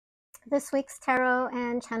this week's tarot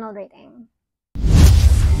and channel reading.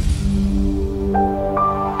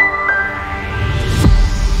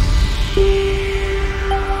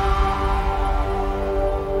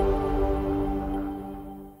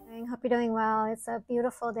 I hope you're doing well. It's a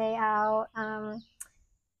beautiful day out.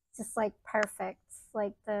 Just like perfect,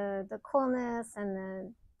 like the coolness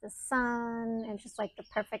and the sun and just like the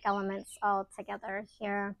perfect elements all together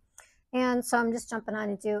here. And so I'm just jumping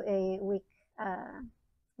on to do a week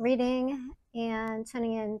reading and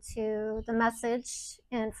tuning into the message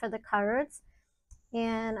and for the cards.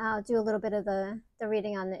 And I'll do a little bit of the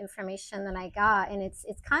reading on the information that I got. And it's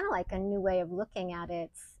kind of like a new way of looking at it,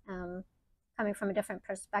 coming from a different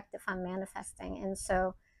perspective on manifesting. And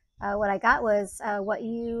so what I got was what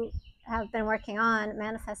you have been working on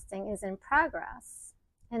manifesting is in progress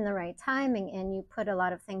in the right timing. And you put a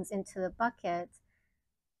lot of things into the bucket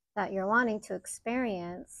that you're wanting to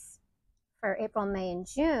experience for April, May, and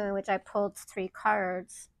June, which I pulled 3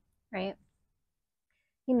 cards, right?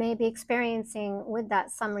 You may be experiencing with that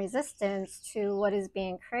some resistance to what is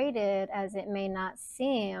being created, as it may not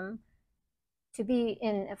seem to be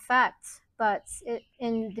in effect, but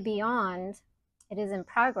in the beyond, it is in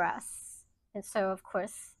progress. And so, of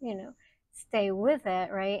course, stay with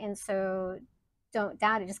it, right? And so don't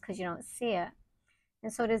doubt it just because you don't see it.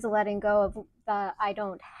 And so it is a letting go of the I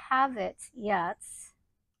don't have it yet,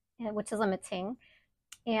 which is limiting,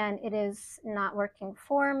 and it is not working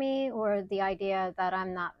for me, or the idea that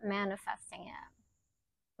I'm not manifesting it,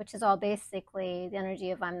 which is all basically the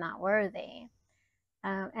energy of I'm not worthy.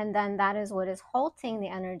 And then that is what is halting the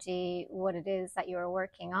energy, what it is that you're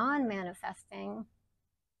working on manifesting.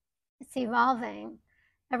 It's evolving.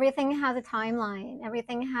 Everything has a timeline.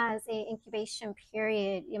 Everything has an incubation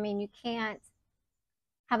period. I mean, you can't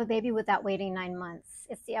have a baby without waiting 9 months.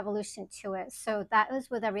 It's the evolution to it. So that is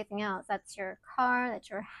with everything else. That's your car, that's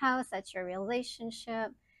your house, that's your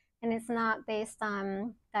relationship. And it's not based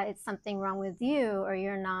on that it's something wrong with you or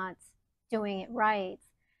you're not doing it right.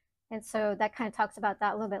 And so that kind of talks about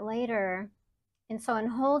that a little bit later. And so in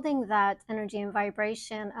holding that energy and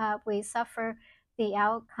vibration up, we suffer the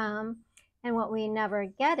outcome, and what we never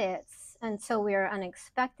get it until we are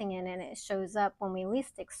unexpecting it, and it shows up when we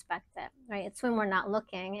least expect it, right? It's when we're not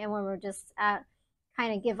looking and when we're just kind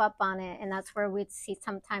of give up on it. And that's where we'd see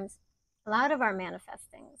sometimes a lot of our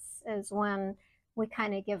manifestings is when we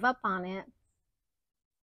kind of give up on it,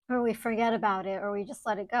 or we forget about it, or we just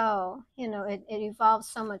let it go. It evolves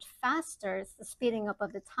so much faster. It's the speeding up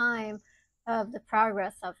of the time of the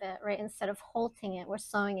progress of it, right? Instead of halting it, we're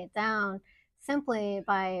slowing it down simply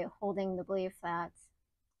by holding the belief that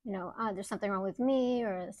there's something wrong with me,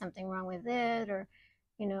 or there's something wrong with it, or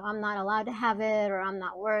I'm not allowed to have it, or I'm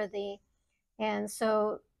not worthy. And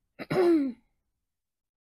so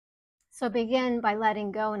so begin by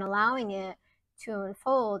letting go and allowing it to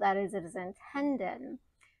unfold as it is intended.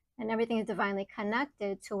 And everything is divinely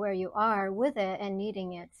connected to where you are with it and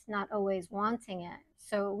needing it, not always wanting it.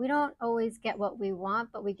 So we don't always get what we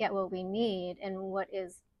want, but we get what we need, and what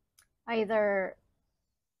is either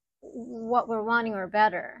what we're wanting or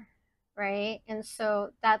better, right? And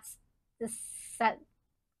so that's the set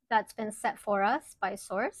that's been set for us by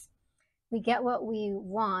source. We get what we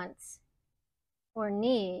want or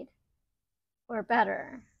need or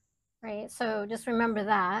better, right? So just remember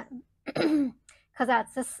that, because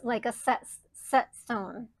that's just like a set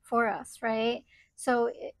stone for us, right?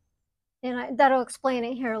 So that'll explain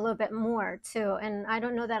it here a little bit more too. And I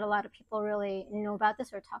don't know that a lot of people really know about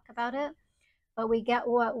this or talk about it, but we get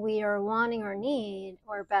what we are wanting or need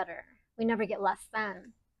or better. We never get less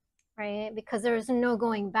than, right? Because there's no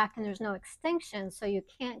going back and there's no extinction, so you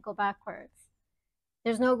can't go backwards.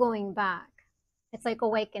 There's no going back. It's like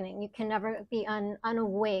awakening. You can never be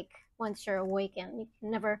unawake once you're awakened. You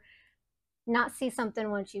can never not see something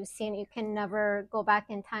once you've seen it. You can never go back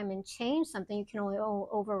in time and change something. You can only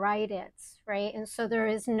override it, right? And so there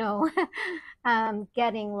is no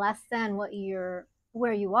getting less than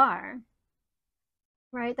where you are,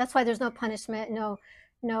 right? That's why there's no punishment, no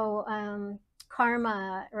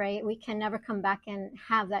karma, right? We can never come back and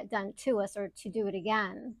have that done to us or to do it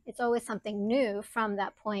again. It's always something new from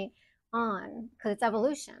that point on, because it's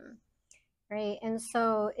evolution, right? And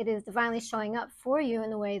so it is divinely showing up for you in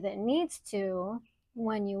the way that it needs to,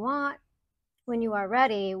 when you want, when you are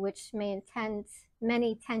ready, which many tend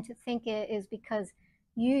to think it is because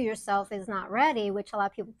you yourself is not ready, which a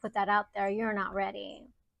lot of people put that out there. You're not ready,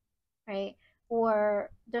 right? Or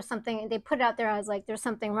there's something, they put it out there as like there's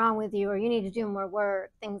something wrong with you, or you need to do more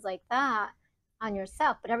work, things like that on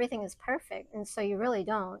yourself. But everything is perfect, and so you really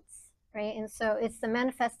don't, right? And so it's the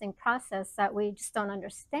manifesting process that we just don't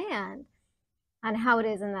understand. on how it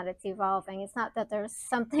is and that it's evolving. It's not that there's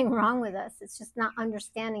something wrong with us, it's just not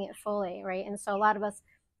understanding it fully, right? And so a lot of us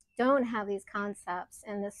don't have these concepts,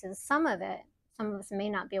 and this is some of it. Some of us may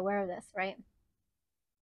not be aware of this, right?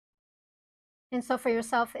 And so for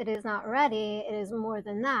yourself, it is not ready. It is more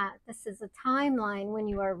than that. This is a timeline when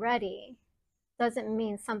you are ready. Doesn't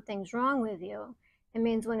mean something's wrong with you. It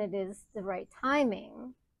means when it is the right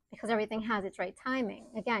timing, because everything has its right timing.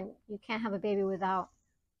 Again, you can't have a baby without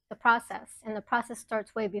the process, and the process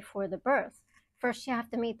starts way before the birth. First, you have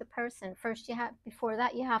to meet the person. First, before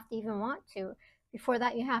that, you have to even want to. Before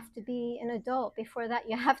that, you have to be an adult. Before that,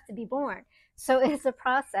 you have to be born. So it's a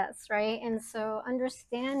process, right? And so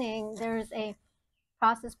understanding there's a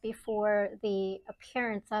process before the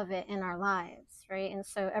appearance of it in our lives, right? And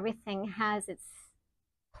so everything has its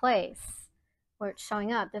place where it's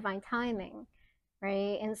showing up, divine timing,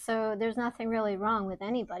 right? And so there's nothing really wrong with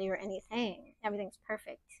anybody or anything. Everything's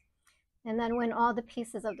perfect. And then when all the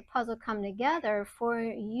pieces of the puzzle come together for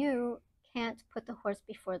you, can't put the horse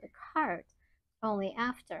before the cart, only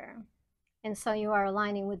after. And so you are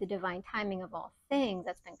aligning with the divine timing of all things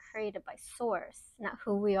that's been created by source, not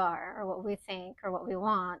who we are or what we think or what we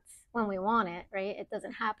want when we want it, right? It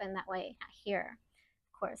doesn't happen that way here.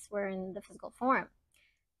 Of course, we're in the physical form.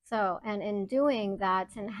 So, and in doing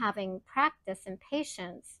that and having practice and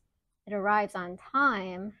patience, it arrives on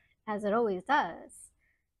time, as it always does.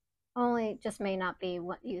 Only just may not be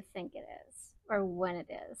what you think it is or when it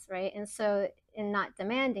is, right? And so in not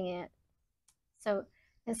demanding it, so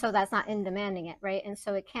that's not in demanding it, right? And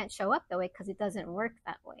so it can't show up that way because it doesn't work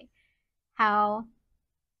that way. How's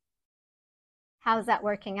that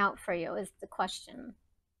working out for you is the question,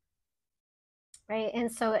 right?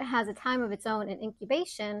 And so it has a time of its own in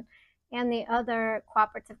incubation and the other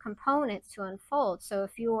cooperative components to unfold. So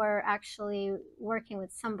if you are actually working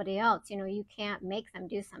with somebody else, you can't make them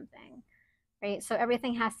do something, right? So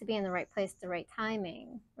everything has to be in the right place, the right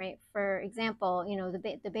timing, right? For example,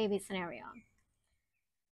 the baby scenario,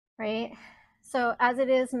 right? So as it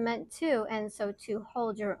is meant to, and so to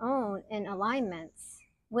hold your own in alignments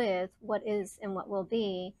with what is and what will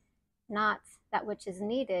be, not that which is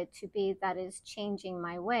needed to be that is changing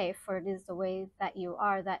my way, for it is the way that you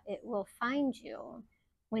are that it will find you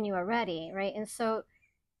when you are ready, right? And so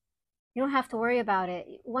you don't have to worry about it.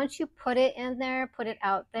 Once you put it in there, put it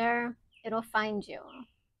out there, it'll find you,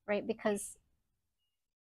 right? Because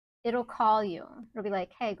it'll call you. It'll be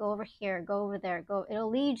like, hey, go over here, go over there, go.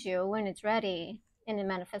 It'll lead you when it's ready in a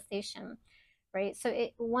manifestation, right? So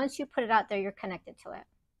once you put it out there, you're connected to it,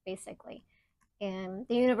 basically. And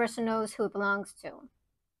the universe knows who it belongs to.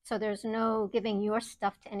 So there's no giving your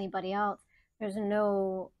stuff to anybody else. There's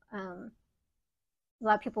no, a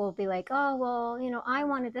lot of people will be like, oh, well, I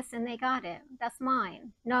wanted this and they got it. That's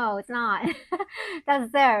mine. No, it's not.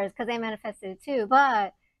 That's theirs because they manifested it too.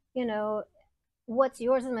 But, what's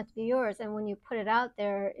yours is meant to be yours. And when you put it out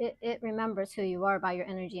there, it remembers who you are by your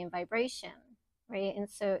energy and vibration, right? And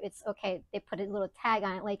so it's okay. They put a little tag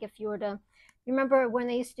on it. Like if you were to, remember when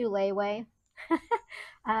they used to do layaway?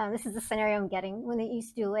 This is the scenario I'm getting. When they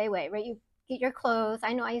used to do layaway, right? You get your clothes.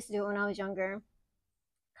 I know I used to do it when I was younger.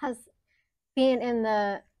 Because being in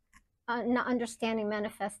the not understanding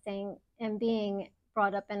manifesting and being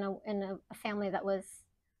brought up in a family that was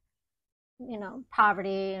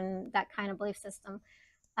poverty and that kind of belief system,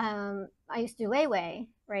 I used to do layaway,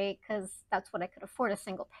 right? Because that's what I could afford, a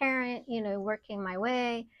single parent, working my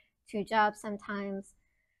way, 2 jobs sometimes,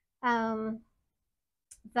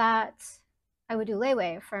 that I would do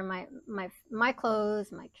layaway for my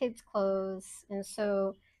clothes, my kids' clothes. And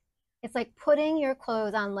so it's like putting your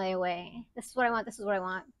clothes on layaway. This is what I want. This is what I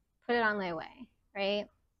want. Put it on layaway, right?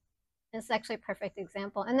 It's actually a perfect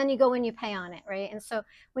example. And then you go and you pay on it, right? And so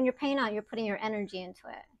when you're paying on it, you're putting your energy into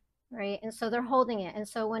it, right? And so they're holding it. And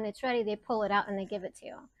so when it's ready, they pull it out and they give it to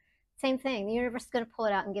you. Same thing. The universe is going to pull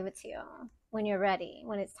it out and give it to you when you're ready,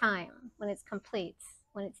 when it's time, when it's complete,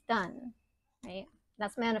 when it's done, right?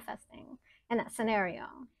 That's manifesting in that scenario.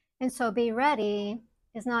 And so be ready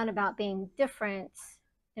is not about being different.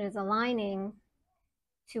 It is aligning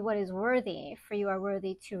to what is worthy, for you are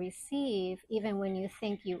worthy to receive even when you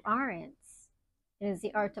think you aren't. It is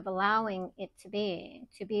the art of allowing it to be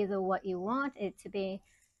the what you want it to be,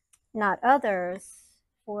 not others,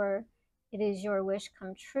 for it is your wish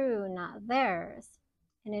come true, not theirs.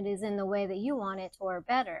 And it is in the way that you want it or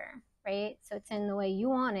better, right? So it's in the way you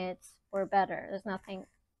want it or better. There's nothing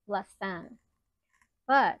less than.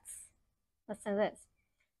 But listen to this.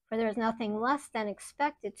 For there is nothing less than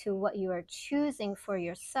expected to what you are choosing for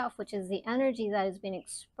yourself, which is the energy that is being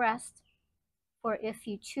expressed. For if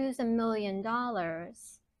you choose $1 million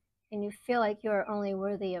and you feel like you're only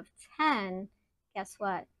worthy of 10, guess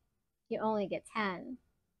what? You only get 10,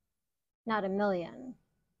 not a million.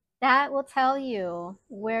 That will tell you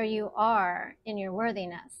where you are in your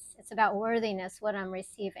worthiness. It's about worthiness, what I'm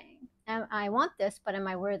receiving. And I want this, but am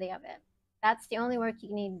I worthy of it? That's the only work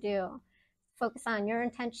you need to do. Focus on your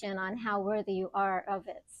intention, on how worthy you are of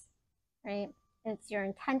it, right? It's your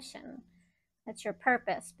intention. It's your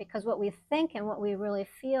purpose, because what we think and what we really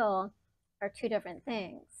feel are two different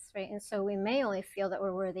things, right? And so we may only feel that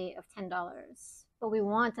we're worthy of $10, but we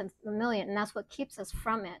want a million, and that's what keeps us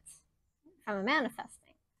from it, from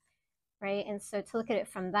manifesting, right? And so to look at it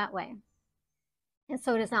from that way. And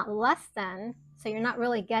so it is not less than, so you're not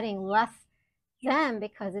really getting less than,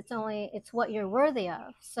 because it's what you're worthy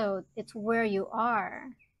of. So it's where you are,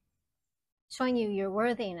 showing you your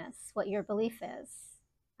worthiness, what your belief is.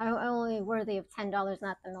 I'm only worthy of $10,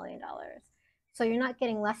 not the $1 million. So you're not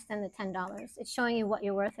getting less than the $10. It's showing you what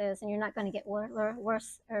your worth is, and you're not going to get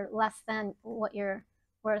worse or less than what your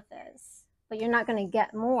worth is. But you're not going to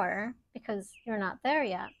get more because you're not there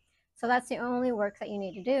yet. So that's the only work that you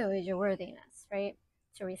need to do, is your worthiness, right?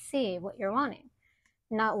 To receive what you're wanting,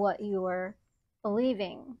 not what you are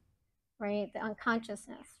believing, right? The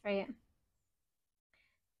unconsciousness, right?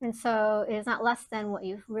 And so it is not less than what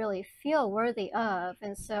you really feel worthy of.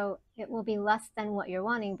 And so it will be less than what you're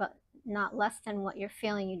wanting, but not less than what you're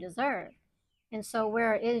feeling you deserve. And so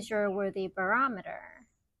where is your worthy barometer,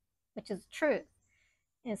 which is truth?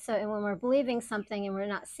 And so when we're believing something and we're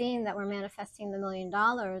not seeing that we're manifesting the $1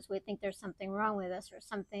 million, we think there's something wrong with us, or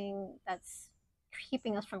something that's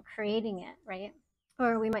keeping us from creating it, right?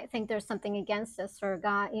 Or we might think there's something against us, or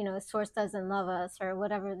God, source doesn't love us, or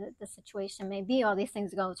whatever the situation may be. All these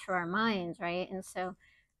things go through our minds, right? And so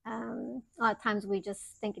a lot of times we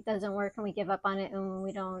just think it doesn't work and we give up on it, and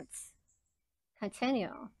we don't continue,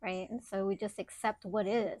 right? And so we just accept what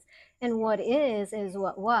is, and what is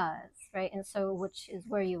what was, right? And so which is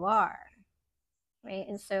where you are, right?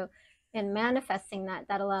 And so in manifesting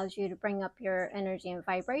that allows you to bring up your energy and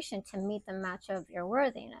vibration to meet the match of your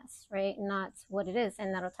worthiness, right? Not what it is.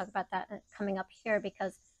 And that'll talk about that coming up here,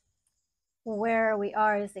 because where we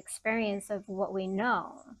are is the experience of what we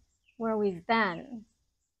know, where we've been.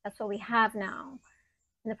 That's what we have now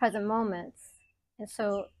in the present moment. And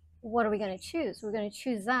so what are we going to choose? We're going to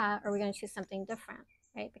choose that, or we're going to choose something different,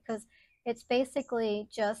 right? Because it's basically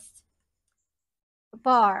just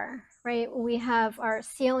bar, right? We have our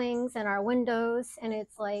ceilings and our windows, and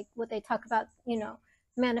it's like what they talk about,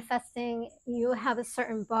 manifesting. You have a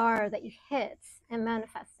certain bar that you hit in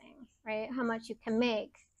manifesting, right? How much you can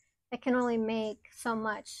make. It can only make so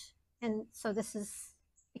much. And so this is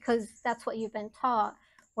because that's what you've been taught,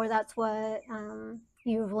 or that's what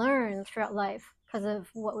you've learned throughout life, because of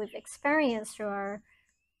what we've experienced through our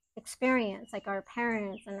experience, like our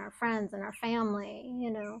parents and our friends and our family,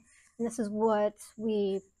 and this is what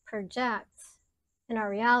we project in our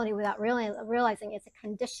reality without really realizing it's a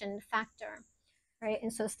conditioned factor, right?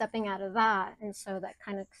 And so stepping out of that, and so that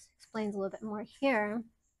kind of explains a little bit more here.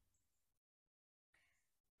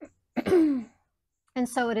 And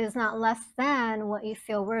so it is not less than what you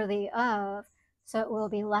feel worthy of. So it will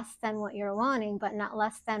be less than what you're wanting, but not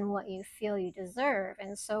less than what you feel you deserve.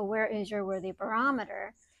 And so where is your worthy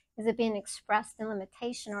barometer? Is it being expressed in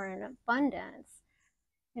limitation or in abundance?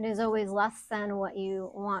 It is always less than what you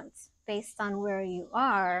want based on where you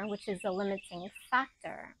are, which is the limiting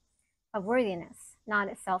factor of worthiness, not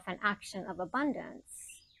itself an action of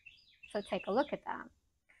abundance. So take a look at that.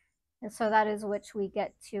 And so that is which we'll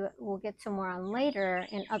get to more on later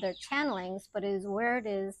in other channelings, but it is where it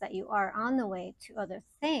is that you are on the way to other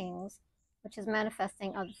things, which is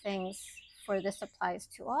manifesting other things, for this applies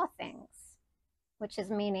to all things, which is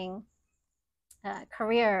meaning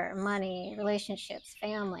career, money, relationships,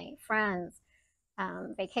 family, friends,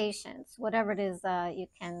 vacations, whatever it is you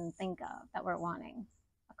can think of that we're wanting,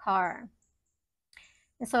 a car.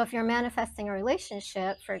 And so if you're manifesting a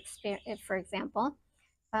relationship, for example,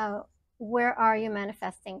 where are you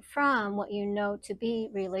manifesting from? What you know to be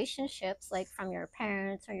relationships, like from your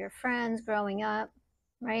parents or your friends growing up,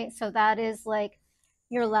 right? So that is like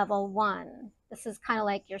your level 1. This is kind of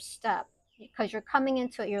like your step, because you're coming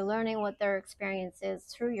into it, you're learning what their experience is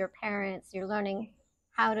through your parents. You're learning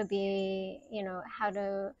how to be,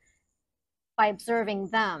 by observing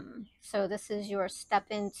them. So this is your step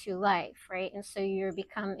into life, right? And so you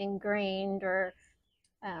become ingrained, or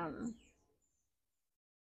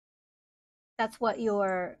that's what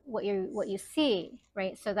you see,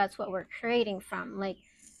 right? So that's what we're creating from, like,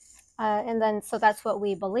 and then so that's what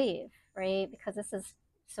we believe, right? Because this is,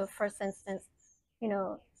 so first instance,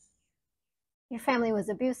 your family was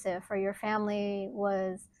abusive, or your family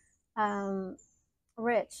was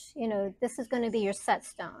rich, this is going to be your set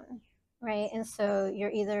stone, right? And so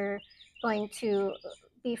you're either going to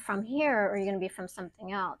be from here or you're going to be from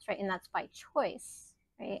something else, right? And that's by choice,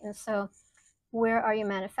 right? And so where are you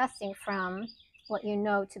manifesting from? What you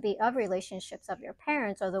know to be of relationships of your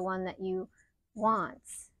parents or the one that you want,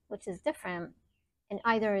 which is different. And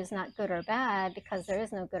either is not good or bad because there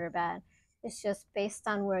is no good or bad. It's just based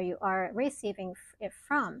on where you are receiving it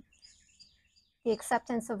from. The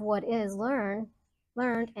acceptance of what is learned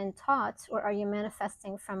and taught, or are you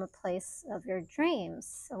manifesting from a place of your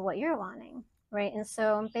dreams of what you're wanting, right? And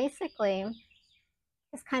so basically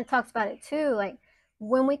this kind of talks about it too, like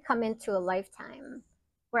when we come into a lifetime,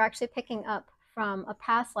 we're actually picking up from a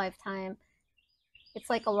past lifetime. It's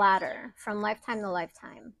like a ladder from lifetime to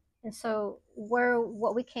lifetime. And so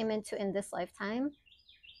what we came into in this lifetime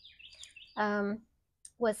um,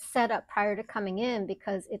 was set up prior to coming in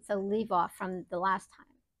because it's a leave off from the last time.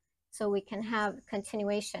 So we can have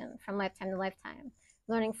continuation from lifetime to lifetime,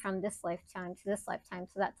 learning from this lifetime to this lifetime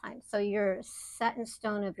to that time. So you're set in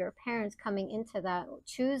stone of your parents coming into that,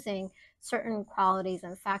 choosing certain qualities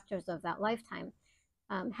and factors of that lifetime,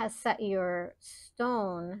 has set your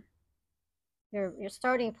stone, your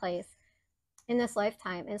starting place in this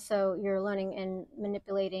lifetime. And so you're learning and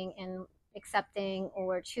manipulating and accepting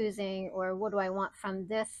or choosing, or what do I want from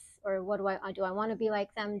this, or what do I want to be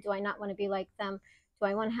like them, do I not want to be like them, do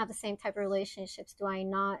I want to have the same type of relationships, do I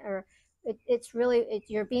not, or it's really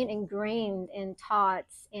you're being ingrained and taught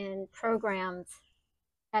and programmed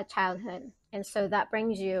at childhood. And so that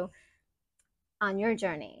brings you on your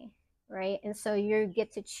journey, right? And so you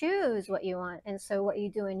get to choose what you want. And so what you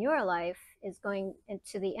do in your life is going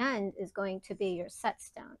into the end is going to be your set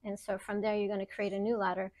stone. And so from there, you're going to create a new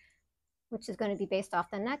ladder, which is going to be based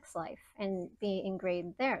off the next life and be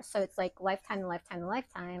engraved there. So it's like lifetime to lifetime to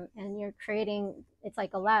lifetime. And you're creating, it's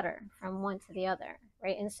like a ladder from one to the other,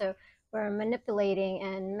 right? And so we're manipulating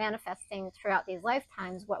and manifesting throughout these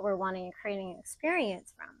lifetimes what we're wanting and creating an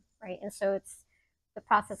experience from, right? And so it's the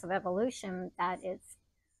process of evolution that is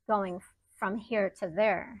going from here to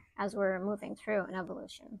there as we're moving through an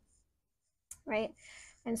evolution, right?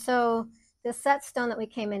 And so the set stone that we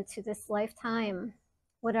came into this lifetime,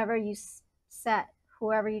 whatever you set,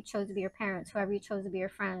 whoever you chose to be your parents, whoever you chose to be your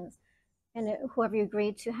friends, and whoever you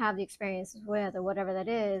agreed to have the experiences with, or whatever that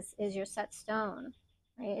is your set stone,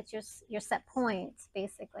 right? It's your set point,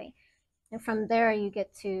 basically. And from there, you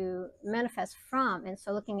get to manifest from. And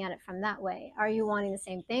so looking at it from that way, are you wanting the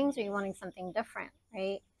same things, or are you wanting something different,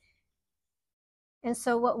 right? And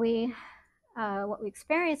so what we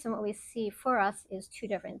experience and what we see for us is two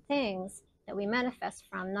different things that we manifest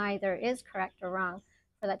from. Neither is correct or wrong,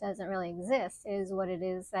 for that doesn't really exist. It is what it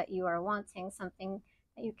is that you are wanting, something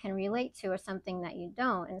that you can relate to or something that you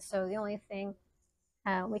don't. And so the only thing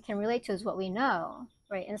we can relate to is what we know,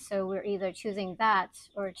 right? And so we're either choosing that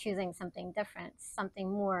or choosing something different,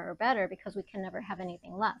 something more or better, because we can never have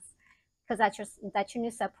anything less, because that's your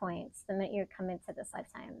new set points. The minute you come into this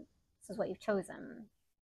lifetime, this is what you've chosen.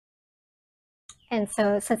 And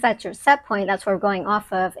so since that's your set point, that's what we're going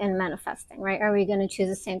off of in manifesting, right? Are we going to choose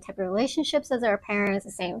the same type of relationships as our parents,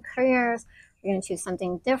 the same careers? We're going to choose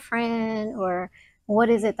something different, or what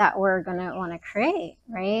is it that we're going to want to create,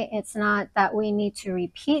 right? It's not that we need to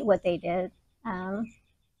repeat what they did,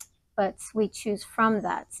 but we choose from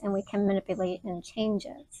that, and we can manipulate and change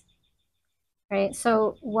it, right?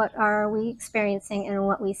 So what are we experiencing, and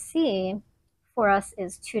what we see for us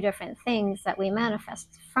is two different things that we manifest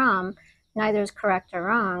from. Neither is correct or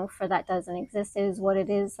wrong, for that doesn't exist. It is what it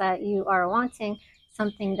is that you are wanting,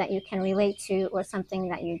 something that you can relate to, or something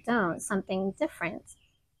that you don't, something different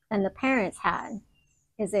than the parents had.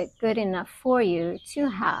 Is it good enough for you to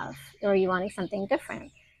have, or are you wanting something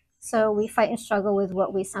different? So we fight and struggle with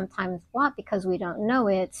what we sometimes want because we don't know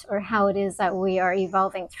it, or how it is that we are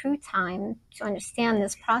evolving through time to understand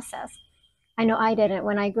this process. I know I didn't.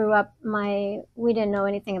 When I grew up, we didn't know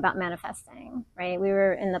anything about manifesting, right? We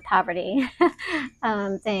were in the poverty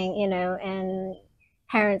thing, and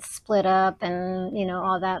parents split up and,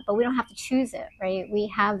 all that, but we don't have to choose it, right? We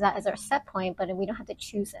have that as our set point, but we don't have to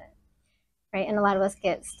choose it, right? And a lot of us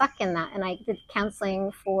get stuck in that. And I did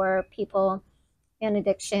counseling for people in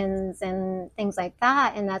addictions and things like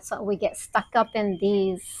that. And that's what we get stuck up in,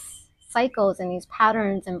 these cycles and these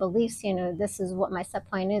patterns and beliefs. This is what my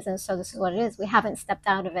set point is, and so this is what it is. We haven't stepped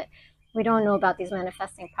out of it. We don't know about these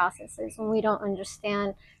manifesting processes, and we don't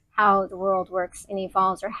understand how the world works and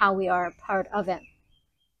evolves, or how we are a part of it.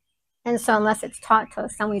 And so unless it's taught to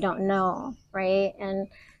us, then we don't know, right? And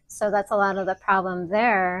so that's a lot of the problem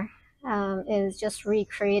there, is just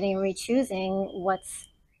recreating, rechoosing what's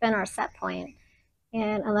been our set point.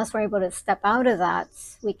 And unless we're able to step out of that,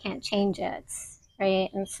 we can't change it, right?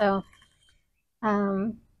 And so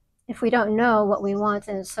if we don't know what we want,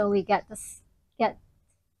 and so we get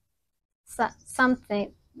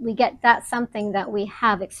something, we get that something that we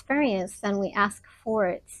have experienced, then we ask for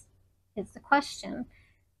it, is the question.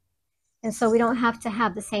 And so we don't have to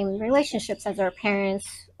have the same relationships as our parents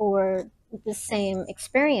or the same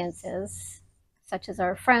experiences, such as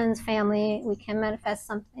our friends, family. We can manifest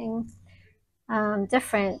something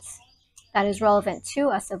different that is relevant to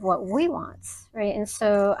us of what we want, right? And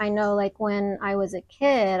so I know, like, when I was a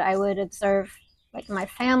kid, I would observe, like, my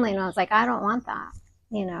family, and I was like, I don't want that.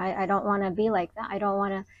 You know, I don't want to be like that. I don't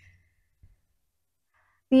want to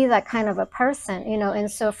be that kind of a person, you know. And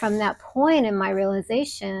so from that point in my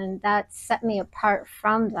realization, that set me apart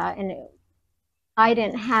from that. And I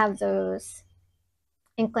didn't have those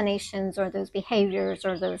inclinations or those behaviors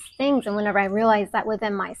or those things. And whenever I realized that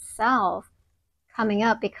within myself, coming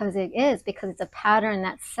up, because it's a pattern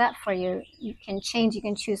that's set for you, you can change, you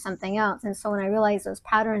can choose something else. And so when I realized those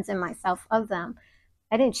patterns in myself of them,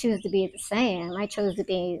 I didn't choose to be the same. I chose to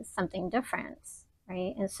be something different,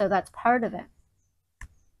 right? And so that's part of it.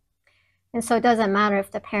 And so it doesn't matter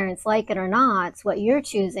if the parents like it or not. It's what you're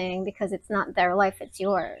choosing, because it's not their life, it's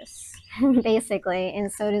yours, basically.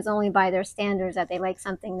 And so it is only by their standards that they like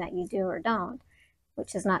something that you do or don't,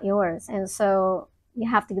 which is not yours. And so you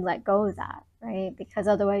have to let go of that, right? Because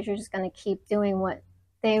otherwise you're just going to keep doing what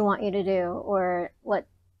they want you to do, or what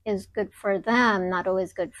is good for them, not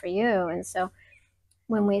always good for you. And so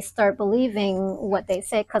when we start believing what they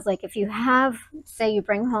say, because, like, if you have, say you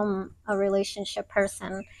bring home a relationship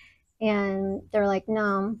person and they're like,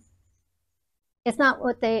 no, it's not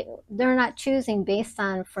what they're not choosing based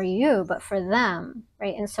on for you, but for them,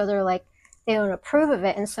 right? And so they're like, they don't approve of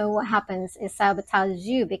it. And so what happens is sabotages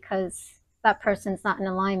you, because that person's not in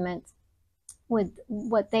alignment with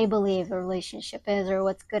what they believe the relationship is, or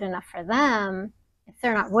what's good enough for them. If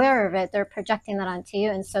they're not aware of it, they're projecting that onto you.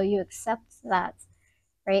 And so you accept that,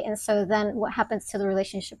 right? And so then what happens to the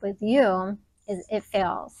relationship with you is it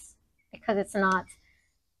fails, because it's not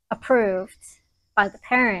approved by the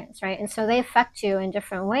parents, right? And so they affect you in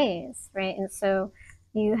different ways, right? And so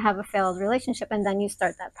you have a failed relationship, and then you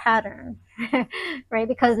start that pattern, right?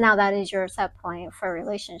 Because now that is your set point for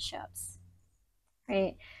relationships,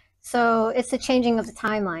 right? So it's the changing of the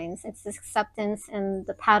timelines. It's this acceptance and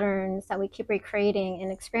the patterns that we keep recreating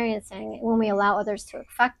and experiencing when we allow others to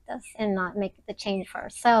affect us and not make the change for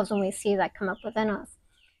ourselves. When we see that come up within us,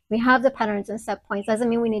 we have the patterns and set points. Doesn't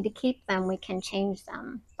mean we need to keep them. We can change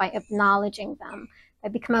them by acknowledging them, by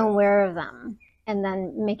becoming aware of them, and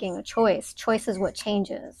then making a choice. Choice is what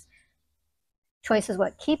changes. Choice is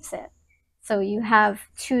what keeps it. So you have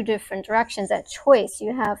two different directions at choice.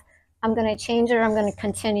 You have, I'm going to change it, or I'm going to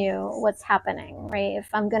continue what's happening, right? If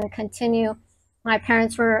I'm going to continue, my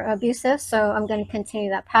parents were abusive, so I'm going to continue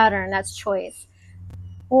that pattern. That's choice.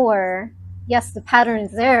 Or, yes, the pattern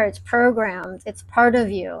is there, it's programmed, it's part of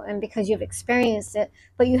you, and because you've experienced it,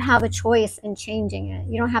 but you have a choice in changing it.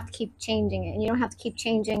 You don't have to keep changing it, and you don't have to keep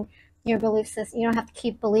changing your belief system. You don't have to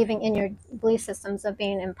keep believing in your belief systems of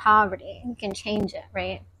being in poverty. You can change it,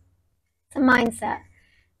 right? It's a mindset,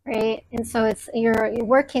 right? And so it's you're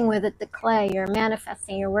working with it, the clay, you're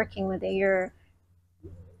manifesting, you're working with it, you're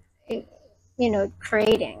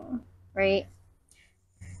creating, right?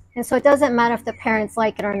 And so it doesn't matter if the parents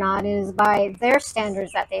like it or not. It is by their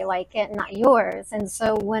standards that they like it, not yours. And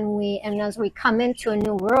so as we come into a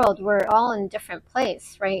new world, we're all in a different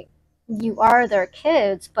place, right? You are their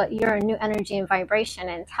kids, but you're a new energy and vibration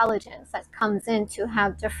and intelligence that comes in to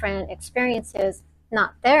have different experiences,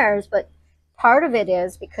 not theirs, but part of it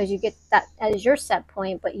is because you get that as your set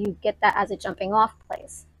point, but you get that as a jumping off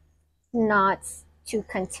place, not to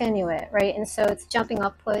continue it, right? And so it's jumping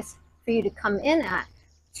off place for you to come in at,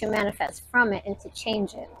 to manifest from it and to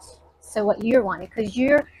change it. So what you're wanting, because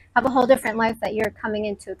you have a whole different life that you're coming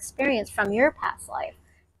into experience from your past life,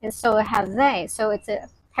 and so have they. So it's a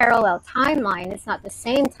parallel timeline. It's not the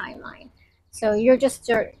same timeline. So you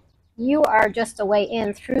are just a way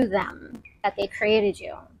in through them, that they created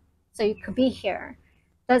you, so you could be here.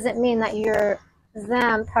 Doesn't mean that you're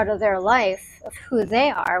them, part of their life, of who they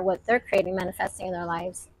are, what they're creating, manifesting in their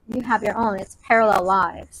lives. You have your own. It's parallel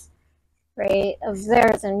lives, right, of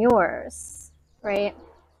theirs and yours, right?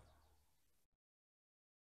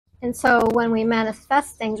 And so when we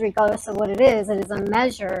manifest things, regardless of what it is a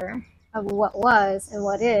measure of what was, and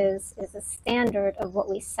what is a standard of what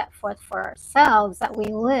we set forth for ourselves, that we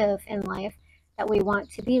live in life, that we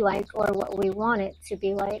want to be like, or what we want it to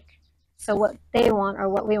be like. So what they want or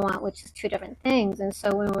what we want, which is two different things. And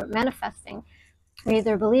so when we're manifesting, You're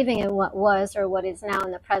either believing in what was or what is now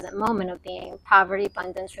in the present moment of being: poverty,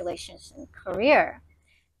 abundance, relationship, and career.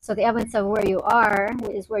 So the evidence of where you are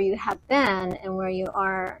is where you have been, and where you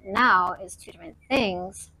are now is two different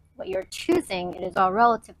things. What you're choosing, it is all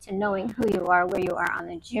relative to knowing who you are, where you are on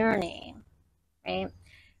the journey, right?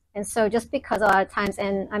 And so just because a lot of times,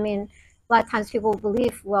 and I mean, a lot of times people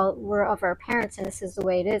believe, well, we're of our parents and this is the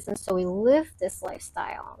way it is. And so we live this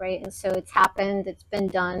lifestyle, right? And so it's happened, it's been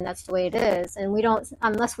done, that's the way it is. And we don't,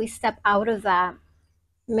 unless we step out of that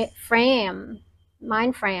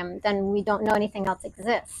mind frame, then we don't know anything else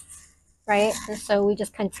exists, right? And so we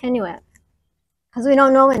just continue it because we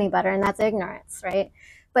don't know any better, and that's ignorance, right?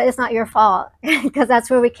 But it's not your fault because that's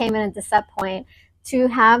where we came in at the set point, to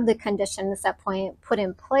have the condition, the set point put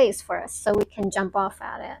in place for us so we can jump off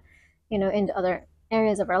at it, into other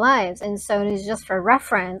areas of our lives. And so it is just for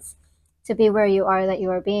reference to be where you are, that you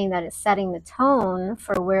are being, that is setting the tone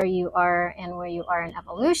for where you are and where you are in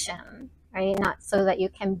evolution, right? Not so that you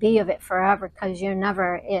can be of it forever, because you're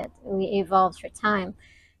never it. We evolve through time.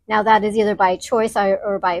 Now that is either by choice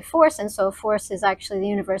or by force, and so force is actually the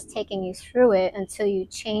universe taking you through it until you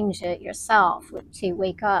change it yourself, to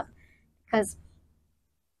wake up. Because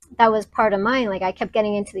that was part of mine. Like, I kept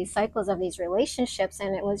getting into these cycles of these relationships,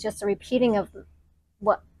 and it was just a repeating of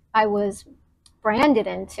what I was branded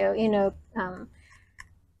into,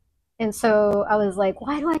 and so I was like,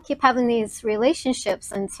 why do I keep having these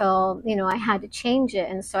relationships, until, I had to change it.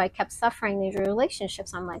 And so I kept suffering these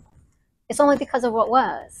relationships. I'm like, it's only because of what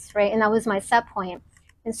was, right? And that was my set point.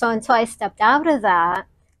 And so until I stepped out of that,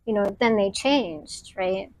 then they changed,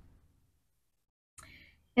 right?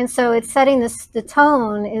 And so it's setting the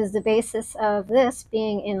tone is the basis of this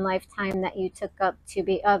being in lifetime that you took up to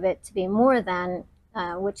be of it, to be more than,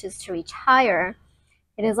 which is to reach higher.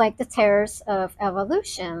 It is like the terrors of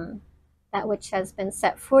evolution. That which has been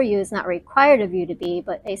set for you is not required of you to be,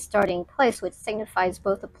 but a starting place, which signifies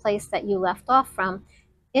both a place that you left off from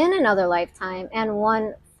in another lifetime, and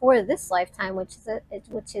one for this lifetime, which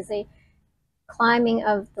is a climbing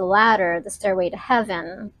of the ladder, the stairway to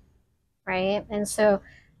heaven, right? And so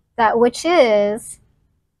that which is,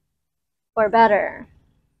 or better,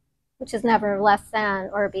 which is never less than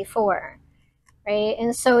or before, right?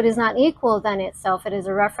 And so it is not equal than itself. It is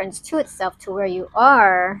a reference to itself, to where you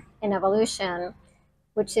are in evolution,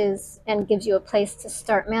 which is, and gives you a place to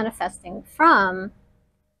start manifesting from,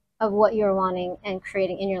 of what you're wanting and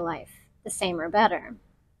creating in your life, the same or better.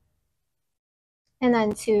 And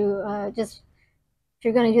then to just, if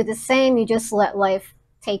you're going to do the same, you just let life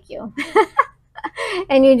take you.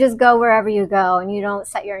 And you just go wherever you go, and you don't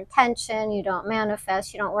set your intention, you don't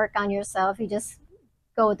manifest, you don't work on yourself, you just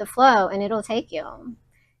go with the flow, and it'll take you.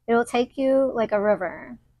 It'll take you like a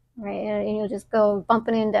river, right? And you'll just go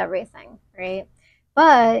bumping into everything, right?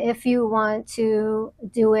 But if you want to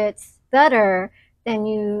do it better, then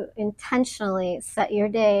you intentionally set your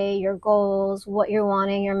day, your goals, what you're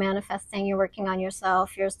wanting, you're manifesting, you're working on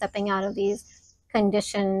yourself, you're stepping out of these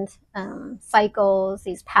conditioned cycles,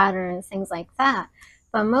 these patterns, things like that.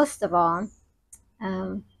 But most of all,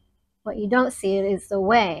 what you don't see it is the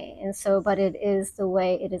way. And so, but it is the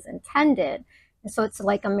way it is intended. And so it's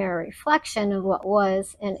like a mirror reflection of what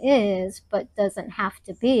was and is, but doesn't have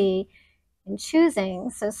to be, in choosing.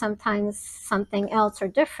 So sometimes something else or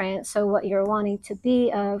different. So what you're wanting to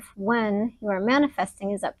be of when you are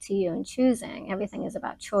manifesting is up to you in choosing. Everything is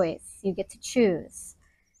about choice. You get to choose.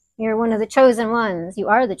 You're one of the chosen ones. You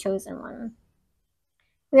are the chosen one.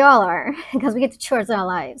 We all are, because we get to choose our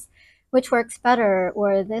lives. Which works better,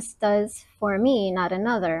 or this does for me, not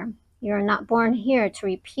another. You're not born here to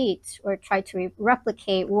repeat or try to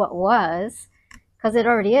replicate what was, because it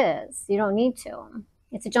already is. You don't need to.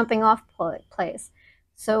 It's a jumping off place.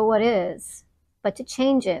 So what is? But to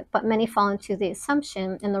change it. But many fall into the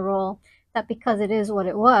assumption and the role that because it is what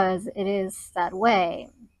it was, it is that way.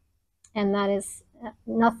 And that is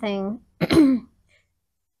nothing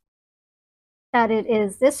that it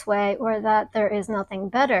is this way, or that there is nothing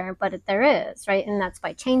better, but there is, right? And that's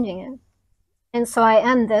by changing it. And so I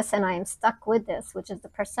am this, and I am stuck with this, which is the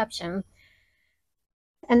perception.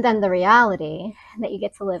 And then the reality that you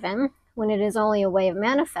get to live in, when it is only a way of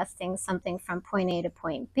manifesting something from point A to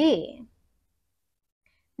point B,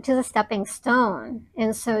 which is a stepping stone.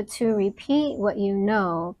 And so to repeat what you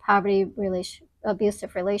know, poverty,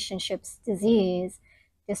 abusive relationships, disease,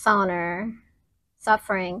 dishonor,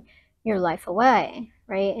 suffering your life away,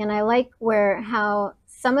 right? And I like how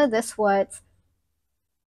some of this, what's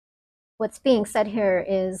being said here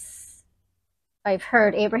is, I've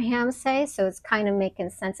heard Abraham say, so it's kind of making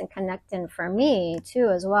sense and connecting for me too,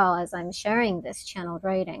 as well as I'm sharing this channeled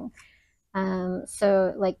writing.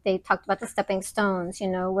 So like they talked about the stepping stones,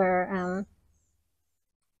 where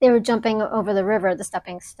they were jumping over the river, the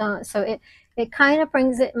stepping stone. So it kind of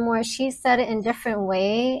brings it more. She said it in a different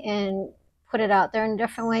way and put it out there in a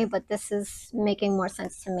different way, but this is making more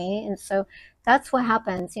sense to me. And so that's what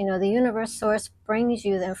happens. The universe source brings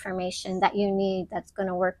you the information that you need that's going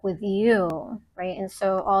to work with you, right? And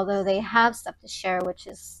so although they have stuff to share, which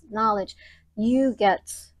is knowledge, you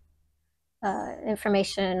get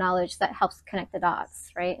information and knowledge that helps connect the dots,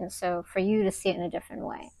 right? And so for you to see it in a different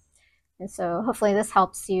way. And so hopefully this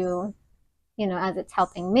helps you, as it's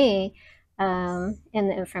helping me in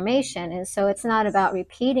the information. And so it's not about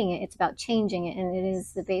repeating it, it's about changing it. And it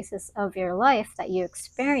is the basis of your life that you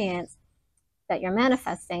experience, that you're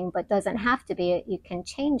manifesting, but doesn't have to be it. You can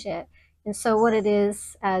change it. And so what it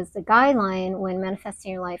is as the guideline when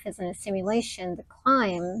manifesting your life is in a simulation, the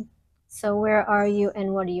climb. So where are you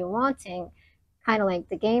and what are you wanting? Kind of like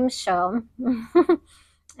the game show.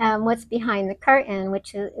 What's behind the curtain,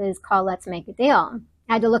 which is called Let's Make a Deal.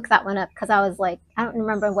 I had to look that one up because I was like, I don't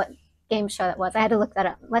remember what game show that was. I had to look that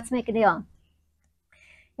up. Let's Make a Deal.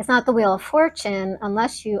 It's not the Wheel of Fortune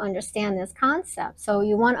unless you understand this concept. So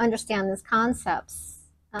you want to understand these concepts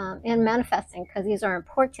in manifesting, because these are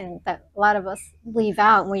important that a lot of us leave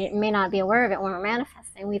out. We may not be aware of it when we're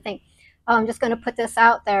manifesting. We think, oh, I'm just going to put this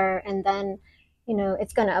out there and then,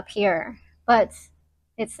 it's going to appear. But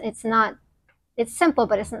it's not. It's simple,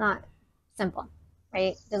 but it's not simple,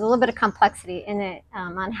 right? There's a little bit of complexity in it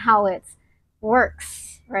on how it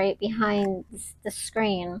works, right, behind the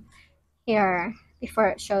screen here before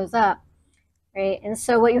it shows up, right? And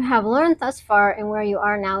so what you have learned thus far and where you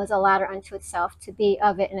are now is a ladder unto itself to be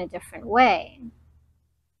of it in a different way.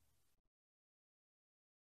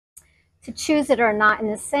 To choose it or not in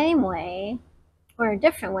the same way or a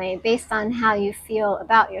different way based on how you feel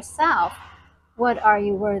about yourself. What are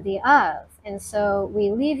you worthy of? And so we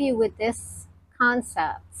leave you with this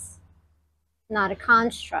concept, not a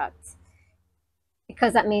construct,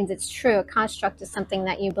 because that means it's true. A construct is something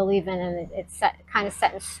that you believe in and it's kind of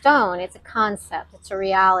set in stone. It's a concept, it's a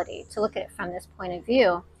reality. To look at it from this point of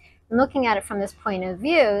view. And looking at it from this point of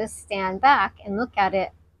view, stand back and look at it,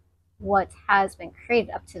 what has been created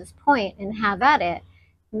up to this point, and have at it.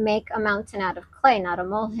 Make a mountain out of clay, not a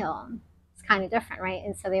molehill. Kind of different, right?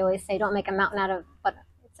 And so they always say don't make a mountain out of, but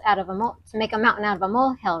it's out of to make a mountain out of a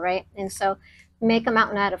molehill, right? And so make a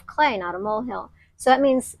mountain out of clay, not a molehill. So that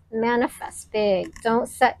means manifest big. Don't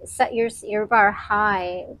set your bar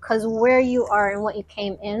high, because where you are and what you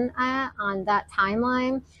came in at on that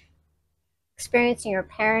timeline, experiencing your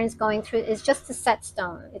parents going through, is just a set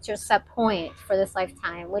stone. It's your set point for this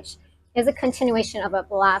lifetime, which is a continuation of a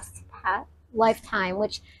last lifetime,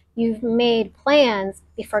 which you've made plans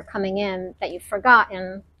before coming in that you've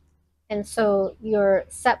forgotten. And so your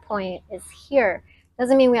set point is here.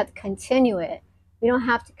 Doesn't mean we have to continue it. We don't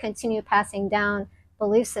have to continue passing down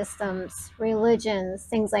belief systems, religions,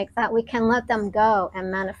 things like that. We can let them go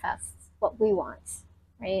and manifest what we want,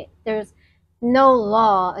 right? There's no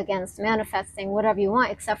law against manifesting whatever you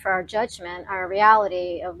want except for our judgment, our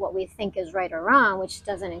reality of what we think is right or wrong, which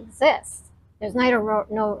doesn't exist. There's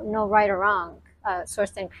no right or wrong. Source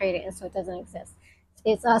didn't create it, and so it doesn't exist.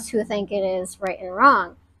 It's us who think it is right and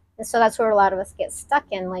wrong. And so that's where a lot of us get stuck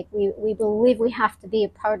in. Like we believe we have to be a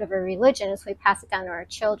part of a religion, and so we pass it down to our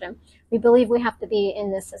children. We believe we have to be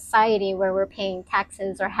in this society where we're paying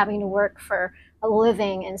taxes or having to work for a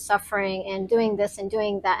living and suffering and doing this and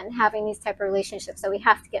doing that and having these type of relationships, that we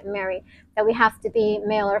have to get married, that we have to be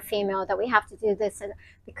male or female, that we have to do this, and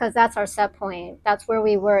because that's our set point. That's where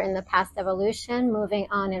we were in the past evolution, moving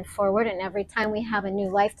on and forward. And every time we have a new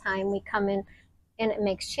lifetime, we come in and it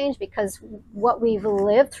makes change, because what we've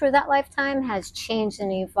lived through that lifetime has changed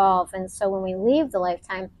and evolved. And so when we leave the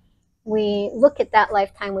lifetime, we look at that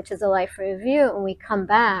lifetime, which is a life review, and we come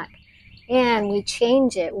back and we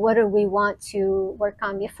change it. What do we want to work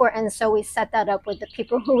on before? And so we set that up with the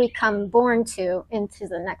people who we come born to into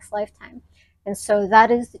the next lifetime. And so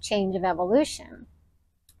that is the change of evolution,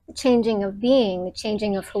 the changing of being, the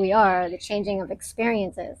changing of who we are, the changing of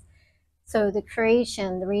experiences. So the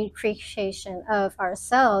creation, the recreation of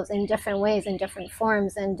ourselves in different ways, in different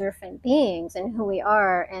forms, and different beings, and who we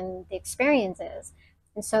are and the experiences.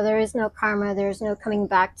 And so there is no karma, there's no coming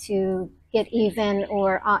back to get even,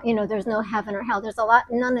 or, there's no heaven or hell. There's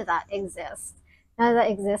none of that exists. None of that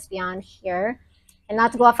exists beyond here. And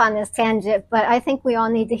not to go off on this tangent, but I think we all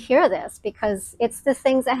need to hear this, because it's the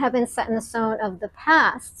things that have been set in the stone of the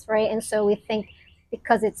past, right? And so we think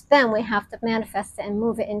because it's been, we have to manifest it and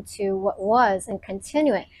move it into what was and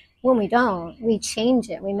continue it. When we don't, we change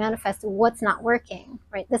it. We manifest what's not working,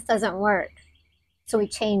 right? This doesn't work. So we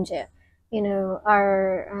change it.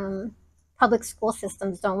 Our public school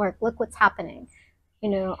systems don't work. Look what's happening.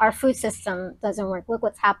 Our food system doesn't work. Look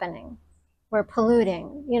what's happening. We're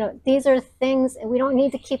polluting. These are things, and we don't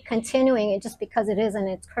need to keep continuing it just because it isn't.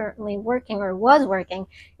 It's currently working or was working.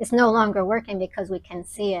 It's no longer working because we can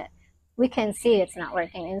see it. We can see it's not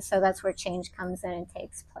working. And so that's where change comes in and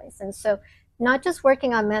takes place. And so not just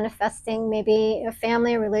working on manifesting maybe a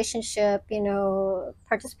family, a relationship,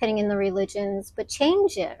 participating in the religions, but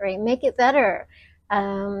change it, right? Make it better.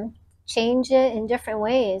 Change it in different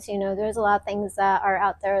ways. There's a lot of things that are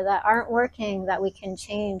out there that aren't working that we can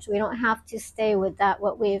change. We don't have to stay with that,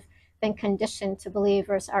 what we've been conditioned to believe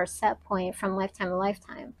is our set point from lifetime to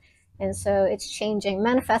lifetime. And so it's changing.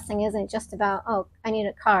 Manifesting isn't just about, oh, I need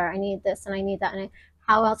a car, I need this, and I need that. And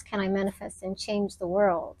how else can I manifest and change the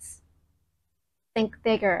world? Think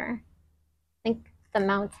bigger. Think the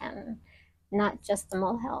mountain, not just the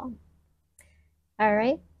molehill. All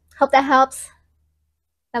right. Hope that helps.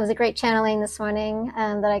 That was a great channeling this morning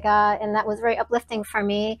that I got, and that was very uplifting for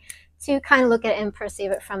me to kind of look at it and perceive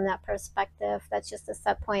it from that perspective. That's just a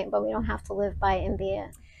set point, but we don't have to live by and be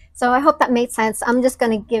it. So I hope that made sense. I'm just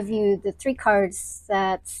going to give you the 3 cards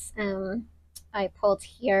that I pulled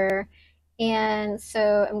here. And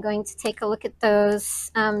so I'm going to take a look at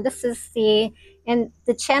those. This is and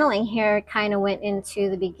the channeling here kind of went into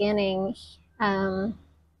the beginning. In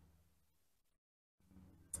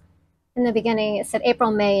the beginning, it said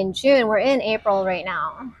April, May, and June. We're in April right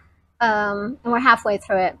now, and we're halfway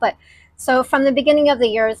through it. But so from the beginning of the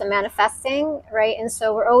year is a manifesting, right? And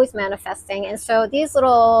so we're always manifesting. And so these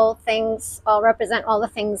little things all represent all the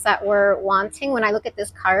things that we're wanting. When I look at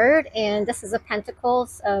this card, and this is a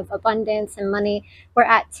Pentacles of abundance and money, we're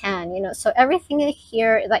at 10, so everything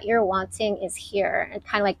here that you're wanting is here, and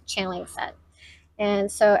kind of like channeling said.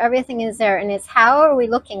 And so everything is there, and it's how are we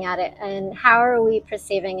looking at it, and how are we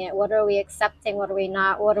perceiving it? What are we accepting? What are we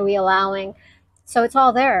not? What are we allowing? So it's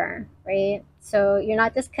all there, right? So you're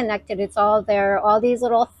not disconnected. It's all there. All these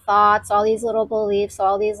little thoughts, all these little beliefs,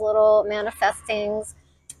 all these little manifestings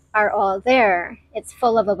are all there. It's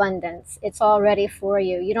full of abundance. It's all ready for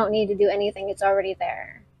you. You don't need to do anything. It's already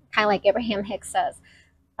there. Kind of like Abraham Hicks says.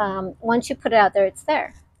 Once you put it out there, it's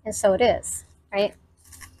there. And so it is, right?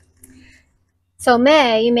 So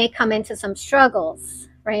you may come into some struggles,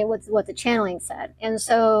 right? What the channeling said. And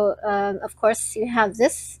so, of course, you have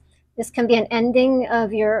this. This can be an ending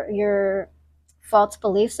of your false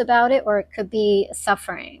beliefs about it, or it could be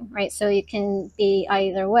suffering, right? So you can be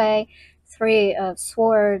either way. 3 of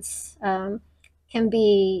Swords can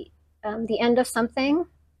be the end of something,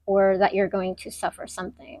 or that you're going to suffer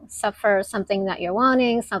something. Suffer something that you're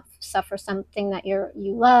wanting, suffer something that you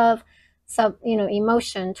love,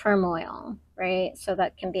 emotion, turmoil, right? So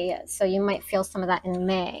that can be it. So you might feel some of that in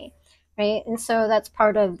May, right? And so that's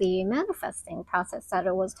part of the manifesting process that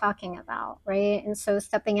it was talking about, right? And so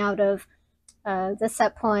stepping out of the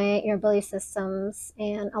set point, your belief systems,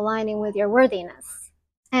 and aligning with your worthiness.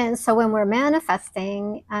 And so when we're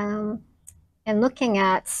manifesting and looking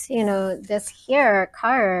at, this here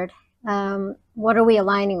card, what are we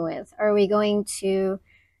aligning with? Are we going to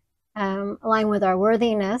align with our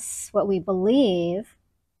worthiness, what we believe,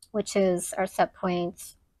 which is our set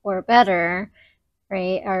point or better,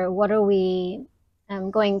 right? Or what are we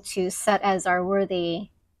going to set as our worthy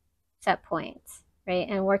set point, right?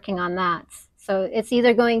 And working on that. So it's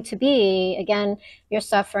either going to be, again, your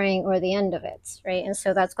suffering or the end of it, right? And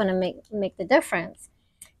so that's going to make the difference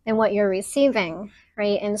in what you're receiving,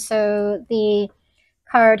 right? And so the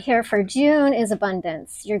card here for June is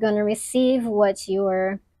abundance. You're going to receive what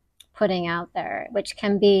you're putting out there, which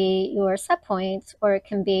can be your set point, or it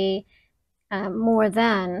can be more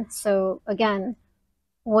than. So again,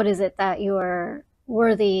 what is it that your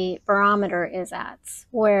worthy barometer is at?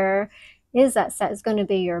 Where is that set? Is going to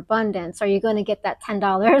be your abundance. Are you going to get that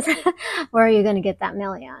 $10 or are you going to get that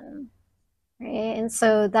million? Right? And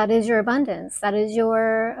so that is your abundance. That is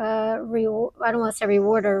your reward. I don't want to say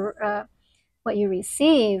reward or what you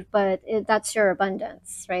receive, but that's your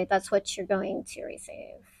abundance, right? That's what you're going to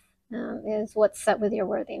receive. Is what's set with your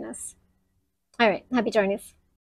worthiness. All right, happy journeys.